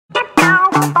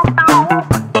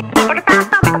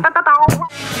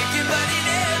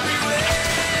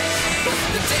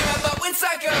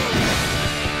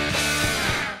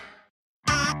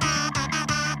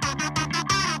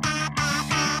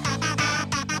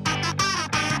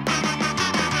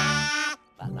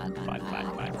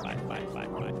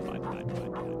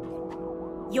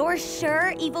You're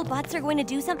sure evil butts are going to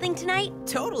do something tonight?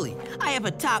 Totally. I have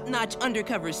a top-notch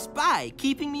undercover spy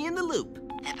keeping me in the loop.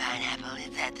 The pineapple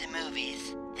is at the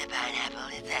movies. The pineapple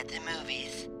is at the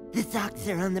movies. The socks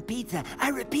are on the pizza. I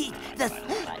repeat, the...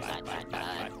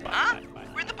 Huh?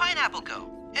 Where'd the pineapple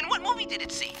go? And what movie did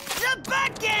it see? The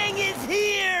Butt Gang is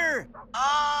here!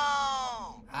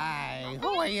 Oh! Hi,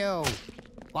 who are you?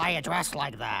 Why are you dressed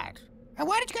like that? And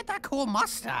why did you get that cool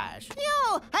mustache?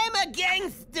 Yo, I'm a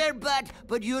gangster,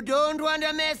 but you don't want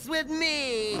to mess with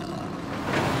me.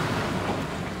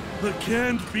 The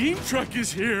canned bean truck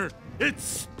is here.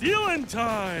 It's stealing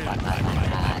time.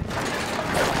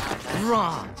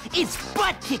 Wrong. It's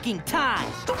butt-kicking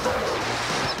time.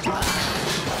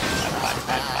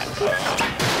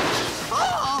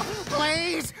 Oh,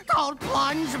 please, don't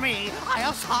plunge me. I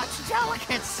have such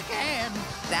delicate skin.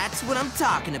 That's what I'm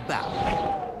talking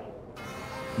about.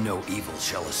 No evil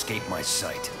shall escape my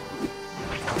sight.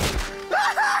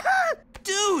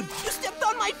 Dude, you stepped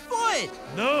on my foot!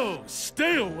 No,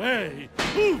 stay away.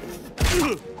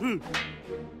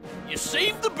 You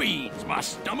saved the beans. My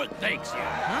stomach thanks you.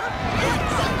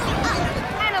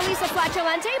 Annalisa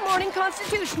Flatulente, Morning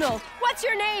Constitutional. What's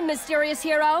your name, mysterious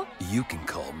hero? You can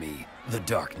call me the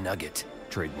Dark Nugget,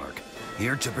 trademark.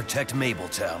 Here to protect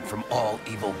Mabletown from all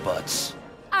evil butts.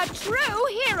 A true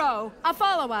hero. A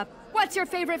follow-up. What's your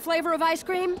favorite flavor of ice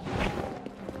cream?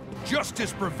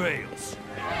 Justice prevails.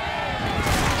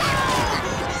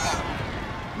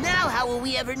 Now how will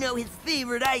we ever know his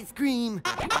favorite ice cream?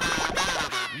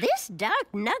 This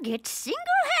Dark Nugget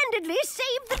single-handedly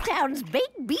saved the town's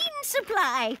baked bean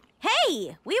supply.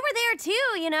 Hey, we were there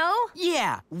too, you know.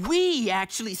 Yeah, we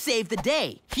actually saved the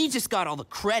day. He just got all the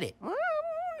credit.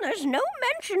 There's no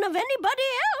mention of anybody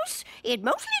else. It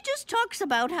mostly just talks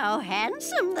about how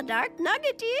handsome the Dark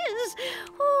Nugget is.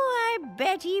 Oh, I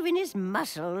bet even his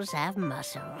muscles have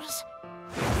muscles.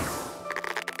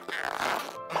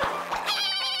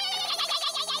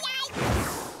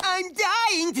 I'm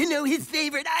dying to know his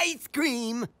favorite ice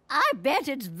cream. I bet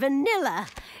it's vanilla.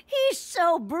 He's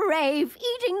so brave,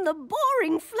 eating the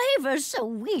boring flavors so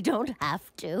we don't have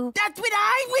to. That's what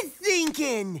I was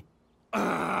thinking.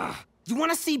 You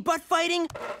want to see butt fighting?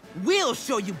 We'll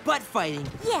show you butt fighting.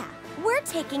 Yeah, we're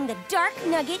taking the Dark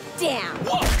Nugget down.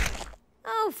 Whoa!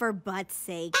 Oh, for butt's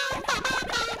sake.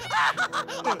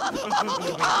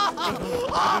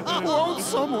 Won't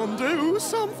someone do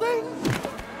something?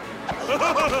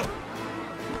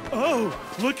 Oh,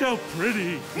 look how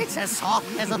pretty. It's as soft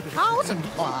as a thousand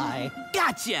ply.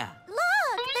 Gotcha!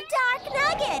 Look, the Dark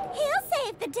Nugget. He'll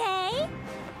save the day.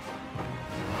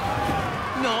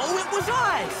 No, it was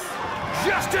us!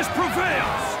 Justice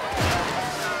prevails!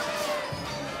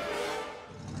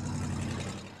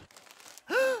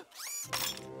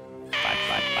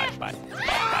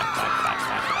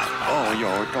 All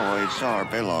your toys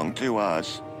belong to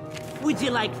us. Would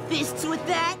you like fists with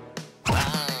that?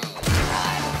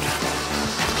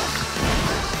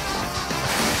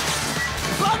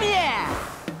 Bum yeah!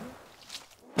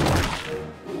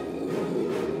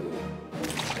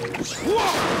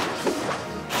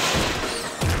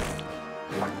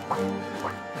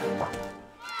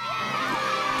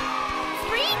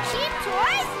 Three cheap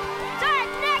toys? Dark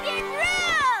Nugget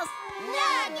rules!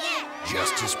 Nugget!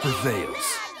 Justice prevails.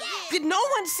 Did no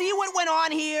one see what went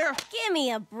on here? Give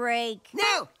me a break.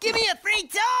 No, give me a free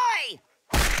toy!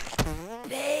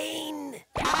 Bane!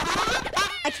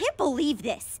 I can't believe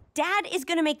this. Dad is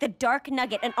gonna make the Dark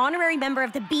Nugget an honorary member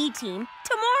of the B team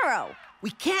tomorrow.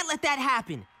 We can't let that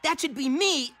happen. That should be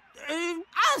me,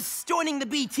 us joining the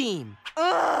B team.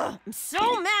 Ugh, I'm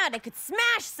so mad I could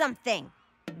smash something.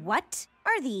 What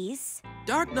are these?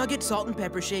 Dark Nugget salt and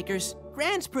pepper shakers.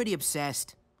 Gran's pretty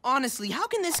obsessed. Honestly, how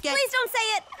can this get... Please don't say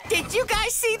it. Did you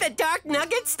guys see the Dark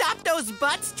Nugget stop those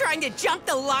butts trying to jump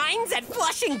the lines at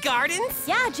Flushing Gardens?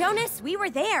 Yeah, Jonas, we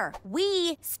were there.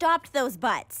 We stopped those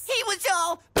butts. He was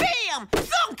all bam,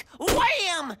 thunk,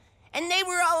 wham! And they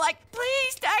were all like,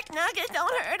 please, Dark Nugget,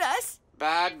 don't hurt us.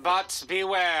 Bad butts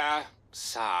beware.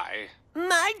 Sigh.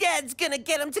 My dad's gonna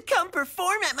get him to come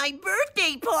perform at my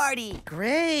birthday party.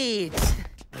 Great.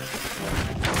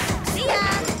 See ya!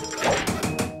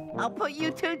 I'll put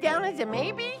you two down as a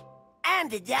maybe. I'm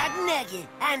the Dark Nugget.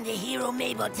 I'm the hero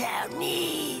Mabletown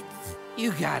needs.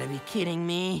 You gotta be kidding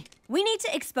me. We need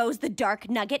to expose the Dark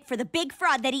Nugget for the big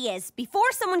fraud that he is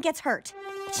before someone gets hurt.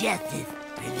 Justice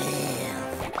prevails.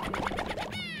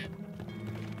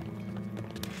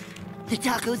 The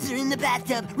tacos are in the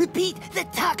bathtub. Repeat, the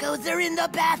tacos are in the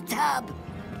bathtub.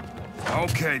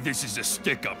 Okay, this is a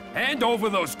stick-up. Hand over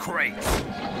those crates.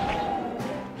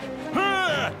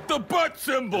 The butt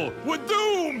symbol! We're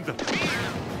doomed!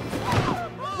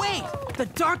 Wait! The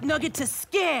Dark Nugget to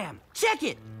scam! Check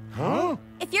it! Huh?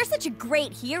 If you're such a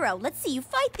great hero, let's see you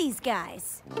fight these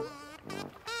guys.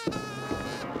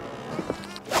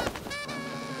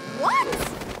 What?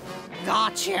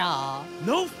 Gotcha!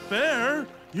 No fair!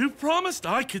 You promised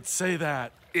I could say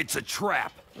that. It's a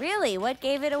trap. Really? What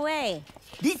gave it away?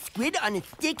 This squid on a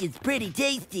stick is pretty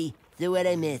tasty. So what'd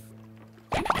I miss?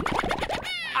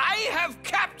 I have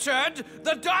captured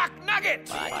the Dark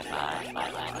Nugget!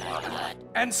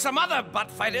 And some other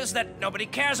butt fighters that nobody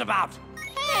cares about.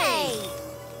 Hey!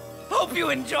 Hope you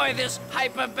enjoy this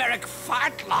hyperbaric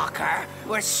fart locker,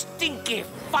 where stinky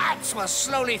farts will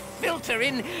slowly filter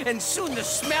in, and soon the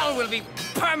smell will be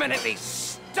permanently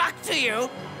stuck to you.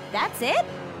 That's it?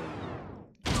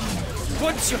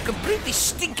 Once you're completely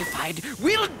stinkified,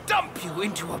 we'll dump you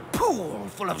into a pool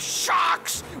full of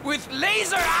sharks with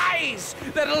laser eyes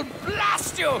that'll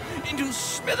blast you into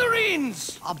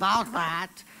smithereens. About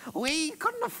that, we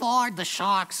couldn't afford the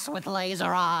sharks with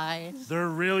laser eyes. They're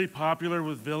really popular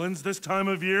with villains this time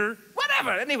of year.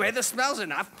 Whatever, anyway, the smell's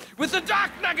enough. With the Dark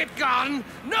Nugget gone,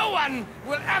 no one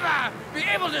will ever be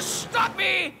able to stop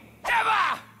me,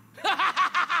 ever!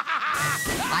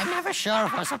 I'm never sure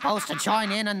if we're supposed to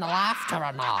join in the laughter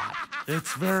or not.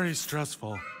 It's very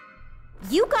stressful.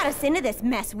 You got us into this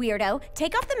mess, weirdo.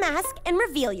 Take off the mask and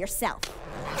reveal yourself.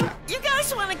 You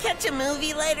guys want to catch a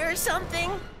movie later or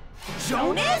something?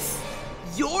 Jonas?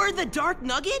 You're the Dark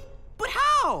Nugget? But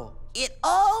how? It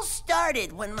all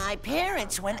started when my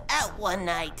parents went out one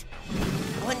night.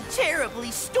 One terribly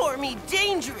stormy,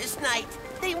 dangerous night.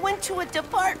 They went to a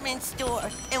department store,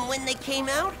 and when they came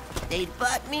out, they'd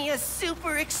bought me a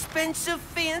super expensive,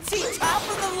 fancy,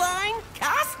 top-of-the-line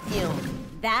costume.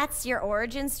 That's your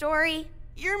origin story?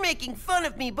 You're making fun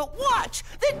of me, but watch!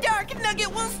 The Dark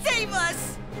Nugget will save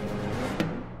us!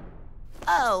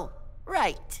 Oh,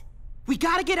 right. We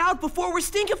gotta get out before we're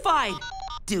stinkified!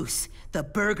 Deuce, the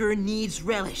burger needs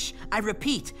relish. I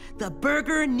repeat, the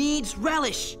burger needs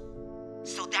relish.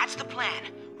 So that's the plan.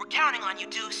 We're counting on you,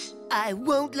 Deuce. I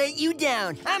won't let you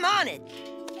down. I'm on it.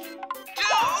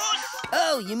 Deuce!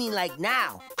 Oh, you mean like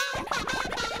now?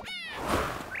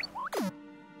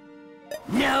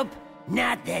 Nope,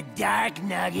 not the Dark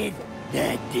Nugget.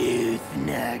 The Deuce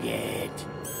Nugget.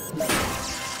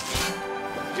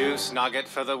 Deuce Nugget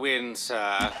for the win,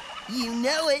 sir. You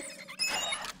know it.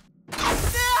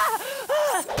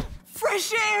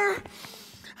 Fresh air!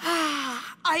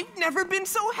 I've never been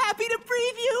so happy to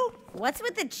breathe you! What's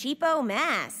with the cheapo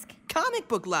mask? Comic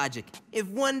book logic. If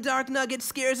one Dark Nugget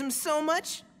scares them so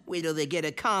much, wait till they get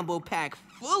a combo pack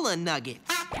full of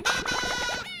nuggets.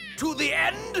 To the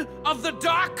end of the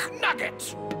Dark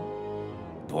Nugget!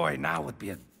 Boy, now would be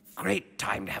a great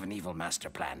time to have an evil master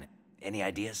plan. Any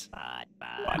ideas?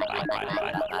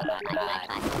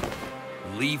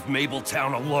 Leave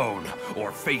Mabletown alone,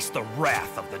 or face the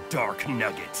wrath of the Dark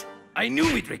Nugget. I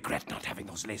knew we'd regret not having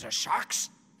those laser sharks.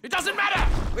 It doesn't matter!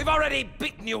 We've already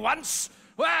beaten you once.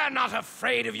 We're not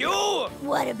afraid of you!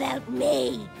 What about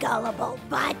me, gullible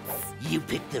butts? You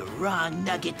picked the wrong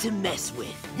nugget to mess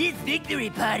with. This victory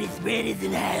party spread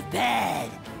isn't half bad.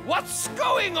 What's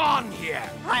going on here?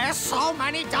 There's so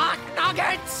many Dark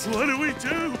Nuggets! What do we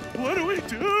do? What do we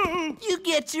do? You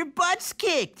get your butts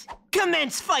kicked.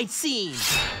 Commence fight scene.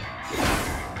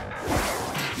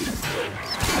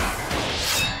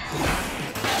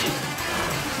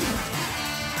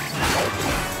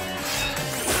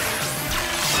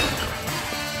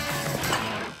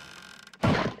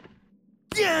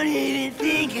 Don't even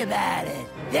think about it.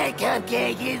 That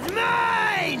cupcake is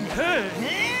mine!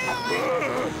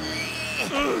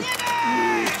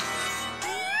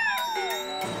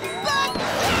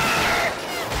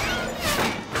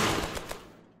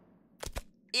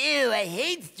 Ew, I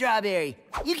hate strawberry.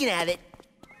 You can have it.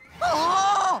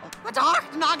 Oh, the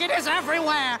Dark Nugget is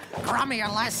everywhere.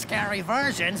 Crummier, less scary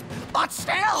versions, but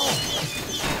still.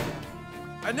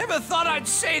 I never thought I'd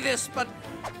say this, but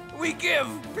we give,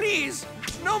 please.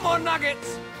 No more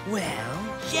nuggets.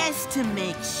 Well, just to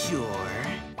make sure.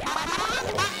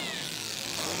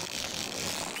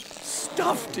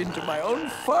 Stuffed into my own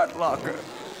fart locker.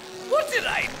 What did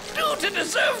I do to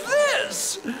deserve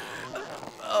this?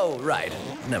 Oh, right.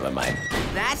 Never mind.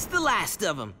 That's the last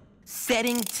of them.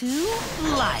 Setting to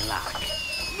Lilac.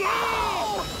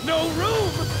 No! No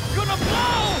room! Gonna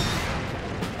blow!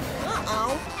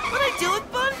 Uh-oh. What'd I do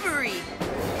with Bunbury?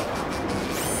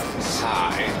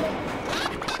 Sigh.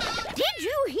 Did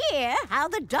you hear how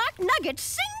the Dark Nugget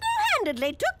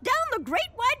single-handedly took down the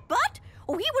Great White Butt?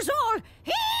 Oh, he was all,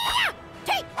 here,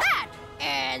 take that,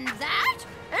 and that,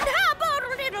 and how about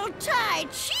a little Tai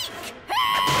Cheek?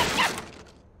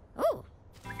 Oh.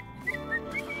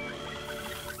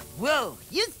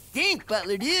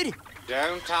 Butler, dude.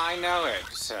 Don't I know it,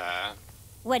 sir?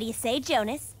 What do you say,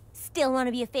 Jonas? Still want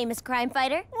to be a famous crime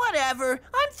fighter? Whatever.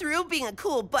 I'm through being a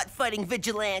cool butt-fighting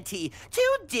vigilante.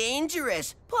 Too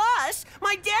dangerous. Plus,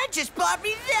 my dad just bought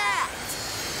me that.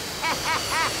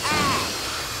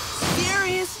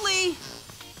 Seriously?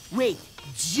 Wait,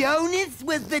 Jonas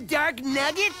was the Dark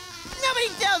Nugget? Nobody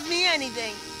tells me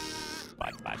anything.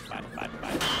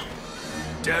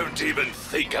 Don't even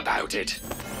think about it.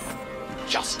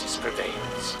 Justice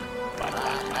prevails.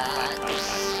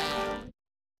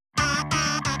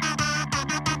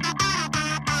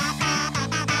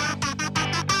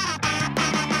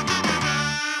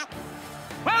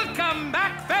 Welcome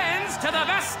back, fans, to the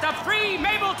best of 3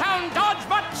 Mabletown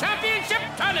Dodgebutt Championship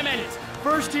Tournament.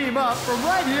 First team up from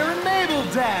right here in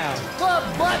Mabletown, the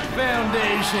Butt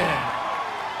Foundation.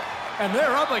 And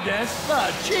they're up against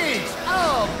the Cheeks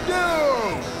of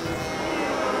Doom.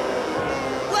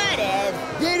 Whatever,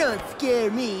 they don't scare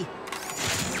me.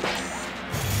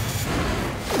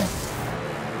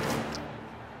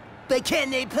 But can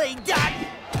they play dot?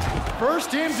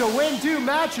 First team to win 2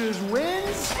 matches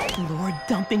wins. Lord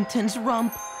Dumpington's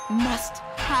rump must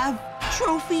have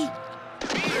trophy.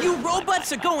 You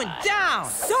robots are going down!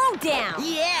 So down!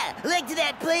 Yeah, like to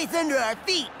that place under our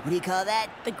feet. What do you call that?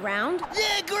 The ground?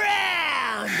 The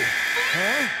ground!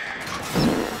 Huh?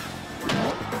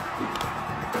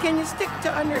 Can you stick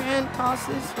to underhand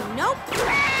tosses? Nope.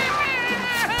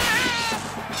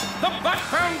 The Butt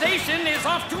Foundation is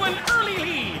off to an early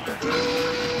lead.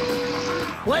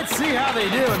 Let's see how they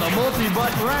do in the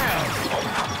multi-butt round.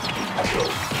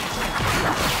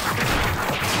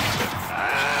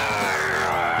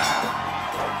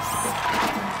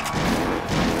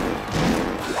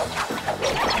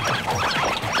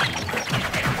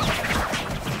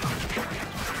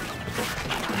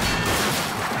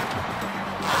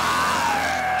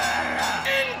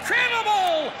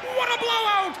 Incredible! What a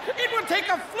blowout! It would take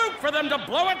a fluke for them to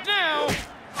blow it now.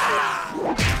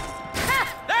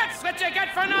 That's what you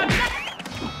get for not...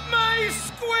 My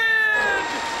squid!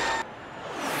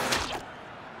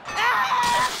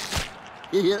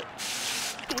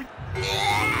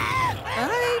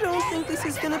 I don't think this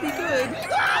is gonna be good.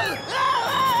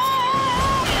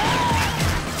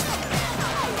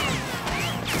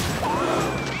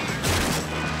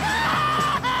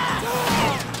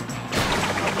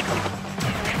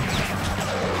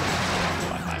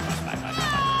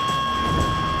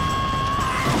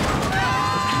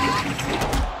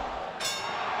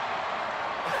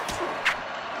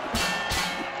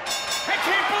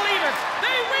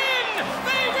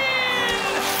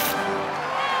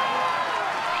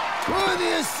 Who do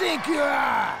you think you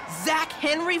are? Zack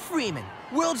Henry Freeman,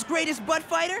 world's greatest butt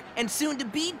fighter and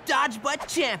soon-to-be Dodgebutt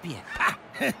champion.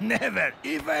 Never.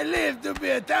 If I live to be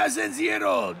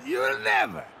 1,000-year-old, you'll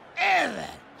never, ever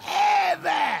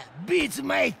beat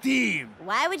my team.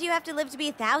 Why would you have to live to be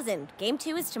 1,000? Game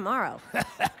 2 is tomorrow.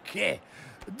 Okay,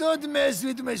 don't mess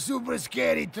with my super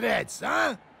scary threats,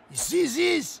 huh? You see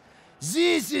this?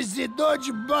 This is the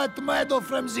Dodgebutt medal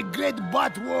from the Great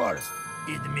Butt Wars.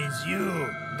 It means you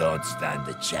don't stand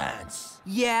a chance.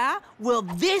 Yeah? Well,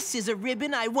 this is a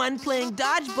ribbon I won playing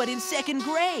Dodgebutt in 2nd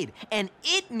grade. And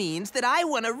it means that I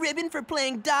won a ribbon for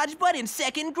playing Dodgebutt in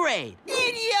 2nd grade.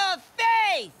 In your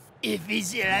face! If it's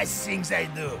the last things I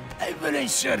do, I will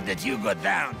ensure that you go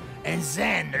down. And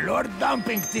then Lord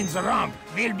Dumpington's rump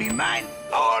will be mine,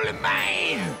 all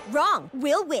mine! Wrong.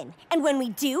 We'll win. And when we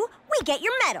do, we get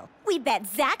your medal. We bet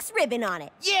Zack's ribbon on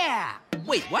it. Yeah!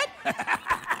 Wait, what?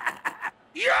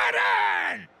 You're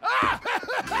on!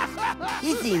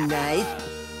 Is he nice?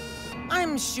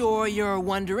 I'm sure you're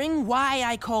wondering why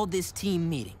I called this team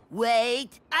meeting.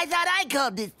 Wait, I thought I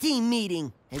called this team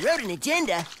meeting. I wrote an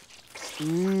agenda.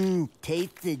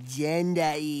 Tastes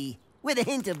agenda-y. With a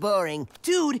hint of boring.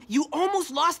 Dude, you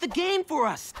almost lost the game for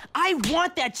us. I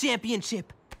want that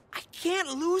championship. I can't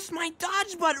lose my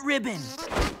Dodgebutt ribbon.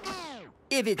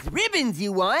 If it's ribbons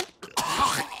you want.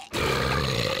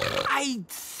 I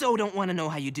so don't want to know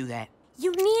how you do that.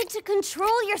 You need to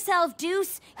control yourself,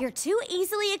 Deuce. You're too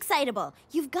easily excitable.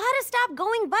 You've got to stop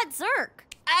going butt-zerk.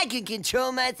 I can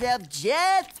control myself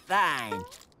just fine.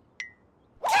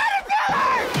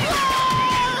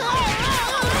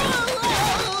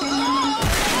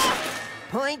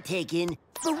 Point taken,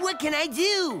 but what can I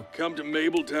do? Come to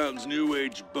Mabletown's New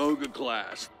Age Boga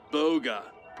class. Boga.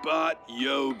 Butt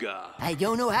yoga. I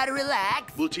don't know how to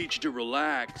relax. We'll teach you to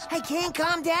relax. I can't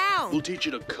calm down. We'll teach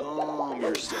you to calm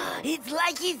yourself. It's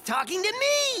like he's talking to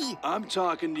me. I'm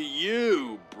talking to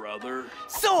you, brother.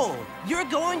 So, you're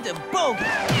going to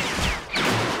Boga.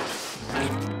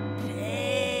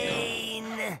 Pain.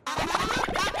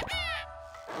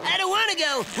 I don't want want to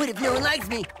go. What if no one likes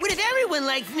me? What if everyone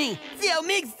likes me? See how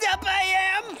mixed up I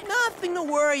am? Nothing to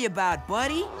worry about,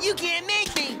 buddy. You can't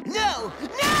make me. No,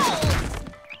 no!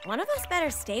 One of us better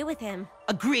stay with him.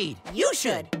 Agreed. You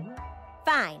should.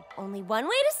 Fine. Only one way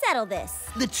to settle this.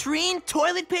 Latrine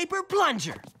toilet paper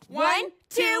plunger. 1,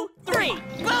 2, 3.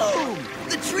 Boom!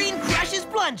 Latrine crushes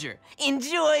plunger.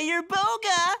 Enjoy your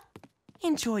boga.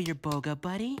 Enjoy your boga,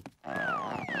 buddy.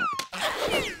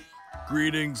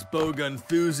 Greetings, boga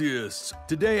enthusiasts.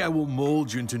 Today I will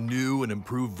mold you into new and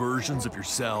improved versions of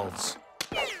yourselves.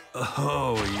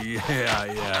 Oh,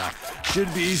 yeah.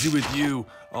 Should be easy with you,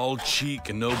 all cheek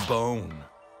and no bone.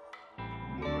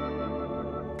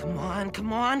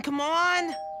 Come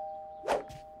on.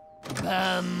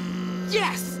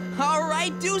 Yes! All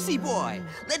right, Deucey boy.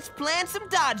 Let's plan some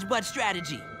Dodgebutt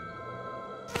strategy.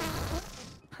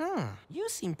 Huh, you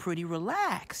seem pretty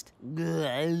relaxed.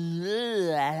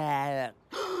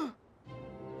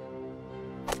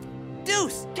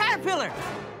 Deuce, Caterpillar!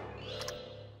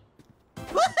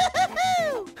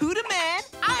 Who the man?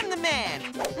 I'm the man!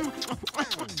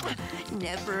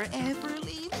 Never ever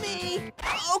leave me.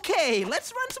 Okay,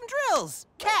 let's run some drills.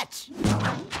 Catch!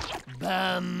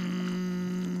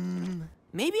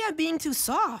 Maybe I'm being too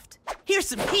soft. Here's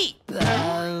some heat.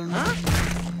 Huh?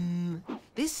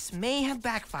 This may have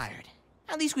backfired.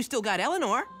 At least we still got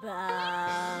Eleanor.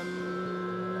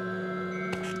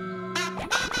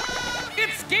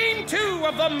 It's Game 2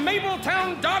 of the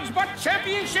Mabletown Dodgebutt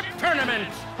Championship Tournament.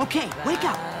 Okay, wake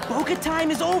up. Boga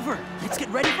time is over. Let's get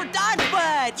ready for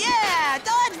Dodgebutt. Yeah,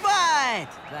 Dodgebutt!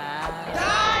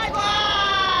 Dodgebutt!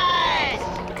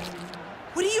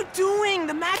 What are you doing?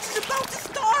 The match is about to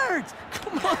start.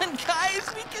 Come on, guys,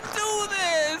 we can do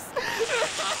this.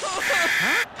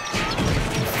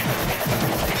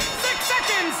 6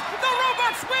 seconds! The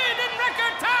robots win in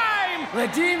record time! The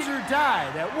teams are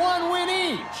tied at 1 win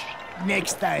each.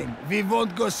 Next time, we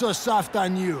won't go so soft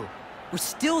on you. We're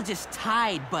still just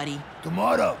tied, buddy.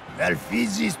 Tomorrow, I'll feed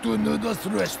these 2 noodles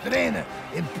through a strainer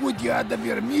and put you out of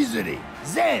your misery.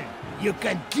 Then, you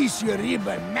can kiss your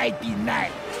ribbon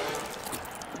nighty-night.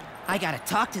 I gotta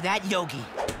talk to that yogi.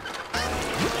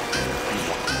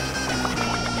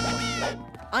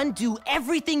 Undo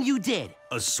everything you did.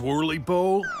 A swirly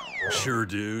bowl? Sure,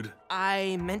 dude.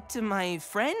 I meant to my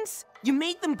friends? You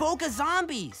made them boga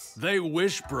zombies. They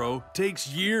wish, bro. Takes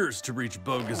years to reach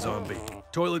boga zombie.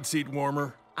 Toilet seat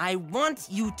warmer. I want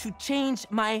you to change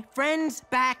my friends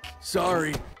back.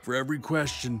 Sorry. For every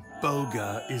question,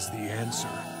 boga is the answer.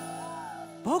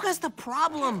 Boga's the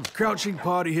problem. Crouching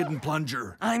potty, hidden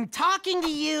plunger. I'm talking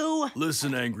to you.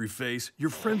 Listen, angry face.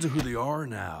 Your friends are who they are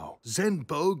now. Zen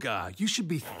boga, you should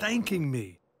be thanking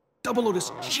me. Double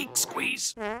Lotus cheek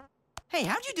squeeze. Hey,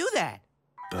 how'd you do that?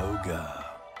 Boga.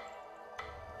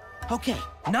 Okay,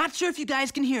 not sure if you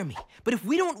guys can hear me, but if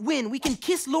we don't win, we can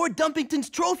kiss Lord Dumpington's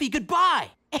trophy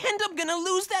goodbye. And I'm gonna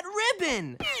lose that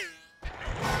ribbon.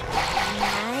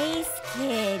 Nice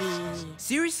kitty.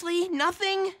 Seriously?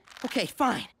 Nothing? Okay,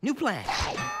 fine. New plan.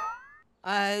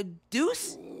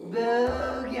 Deuce?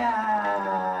 Boga!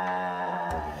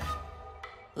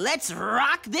 Let's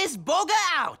rock this boga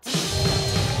out!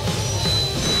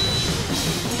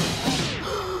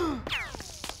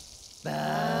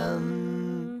 Boga!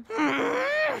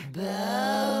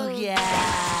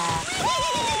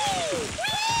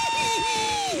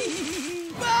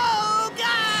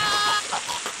 Boga!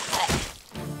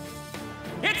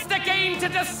 It's the game to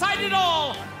decide it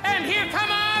all! And here come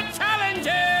our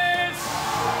challenges!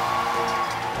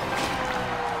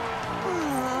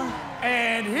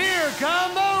 And here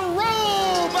come the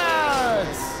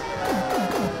robots!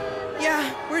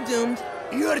 Yeah, we're doomed.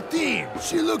 Your team,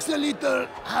 she looks a little,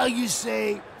 how you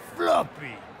say,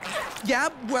 floppy. Yeah,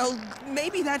 well,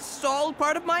 maybe that's all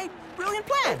part of my brilliant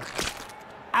plan.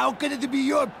 How can it be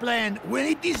your plan when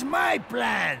it is my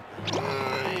plan?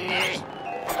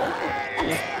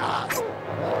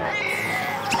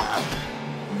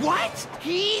 What?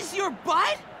 He's your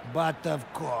butt? But of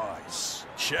course.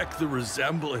 Check the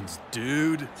resemblance,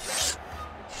 dude.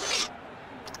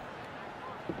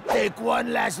 Take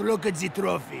one last look at the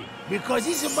trophy, because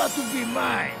it's about to be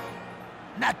mine.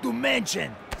 Not to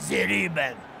mention the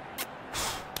ribbon.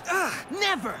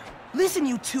 Never! Listen,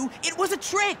 you two, it was a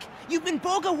trick! You've been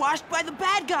boga washed by the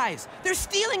bad guys! They're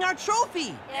stealing our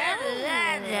trophy!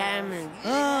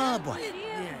 Oh, boy.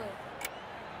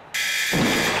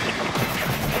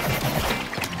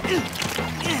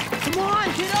 Come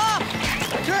on, get up!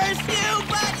 Curse you,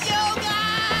 butt yoga!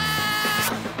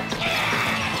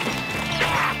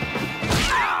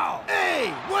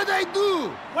 Hey, what'd I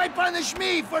do? Why punish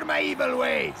me for my evil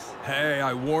ways? Hey,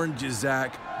 I warned you,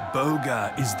 Zack.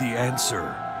 Boga is the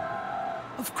answer.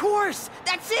 Of course!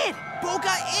 That's it!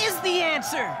 Boga is the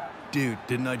answer! Dude,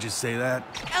 didn't I just say that?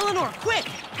 Eleanor, quick!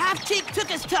 Half cheek took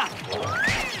his tuck!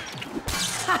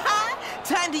 Haha!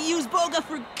 Time to use Boga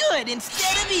for good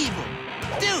instead of evil!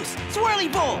 Deuce,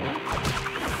 swirly bowl!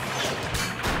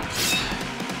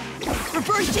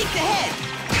 Reverse cheek to head!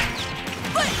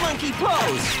 Foot monkey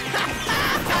pose!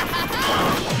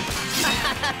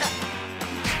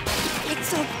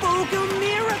 It's a Boga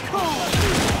miracle!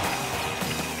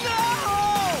 No!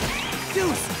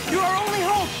 Deuce, you're our only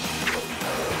hope!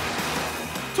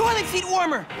 Toilet seat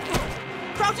warmer!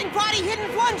 Crouching potty hidden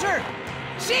plunger!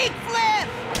 Cheek flip!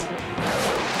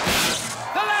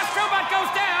 The last robot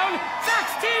goes down!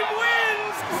 Zack's team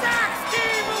wins! Zack's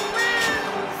team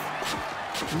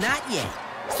wins! Not yet.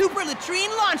 Super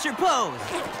latrine launcher pose!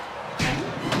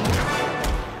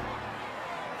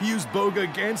 He used Boga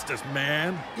against us,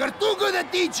 man. You're too good a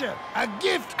teacher. A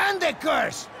gift and a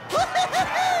curse.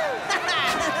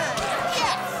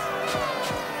 Yes!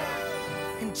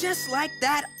 And just like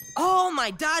that, all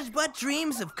my Dodgebutt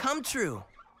dreams have come true.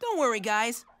 Don't worry,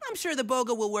 guys. I'm sure the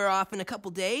Boga will wear off in a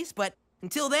couple days, but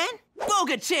until then,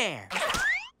 Boga chair!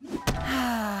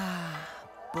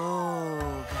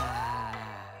 Boga.